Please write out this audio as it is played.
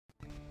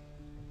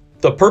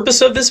The purpose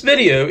of this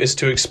video is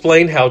to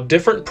explain how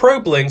different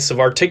probe lengths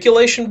of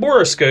articulation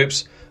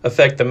borescopes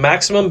affect the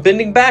maximum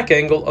bending back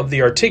angle of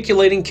the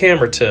articulating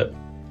camera tip.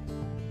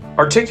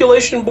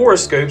 Articulation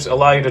borescopes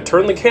allow you to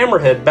turn the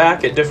camera head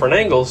back at different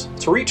angles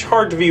to reach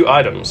hard-to-view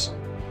items.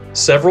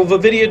 Several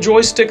VC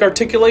joystick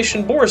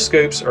articulation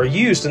borescopes are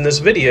used in this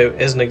video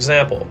as an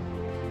example.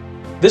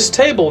 This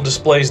table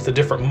displays the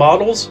different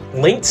models,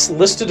 lengths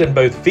listed in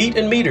both feet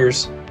and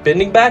meters,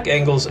 bending back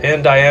angles,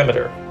 and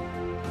diameter.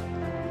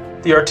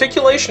 The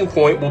articulation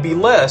point will be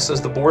less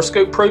as the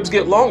borescope probes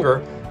get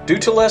longer due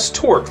to less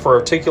torque for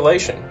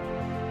articulation.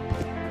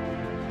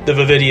 The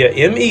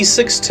VC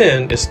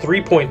ME-610 is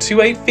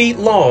 3.28 feet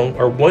long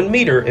or 1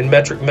 meter in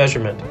metric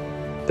measurement.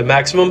 The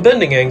maximum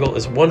bending angle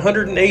is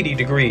 180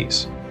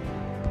 degrees.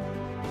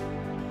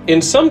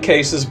 In some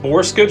cases,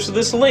 borescopes of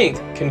this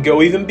length can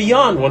go even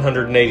beyond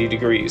 180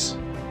 degrees.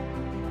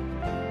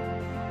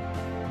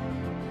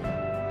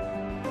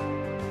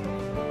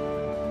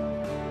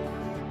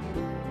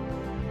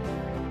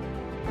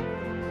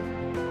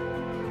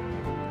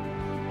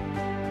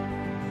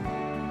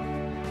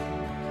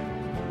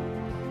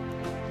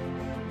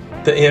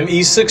 The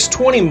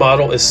ME-620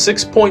 model is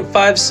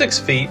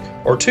 6.56 feet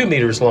or 2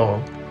 meters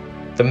long.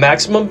 The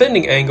maximum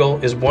bending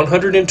angle is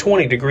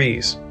 120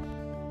 degrees.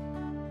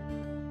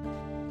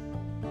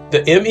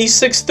 The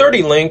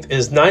ME-630 length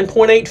is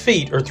 9.8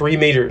 feet or 3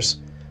 meters.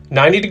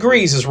 90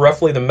 degrees is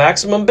roughly the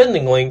maximum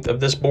bending length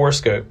of this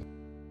borescope.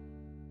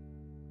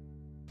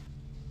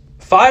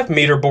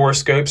 5-meter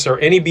borescopes or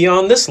any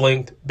beyond this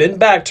length bend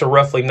back to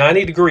roughly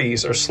 90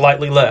 degrees or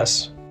slightly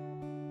less.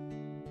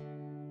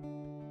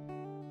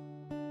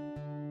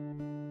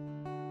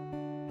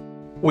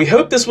 We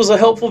hope this was a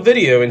helpful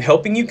video in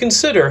helping you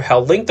consider how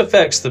length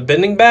affects the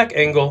bending back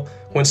angle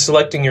when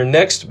selecting your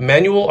next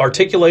manual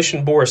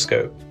articulation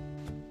borescope.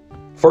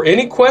 For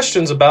any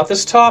questions about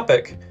this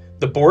topic,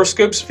 the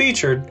borescopes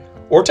featured,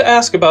 or to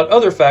ask about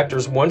other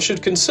factors one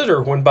should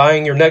consider when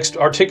buying your next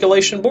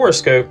articulation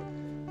borescope,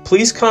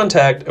 please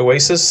contact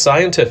Oasis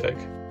Scientific.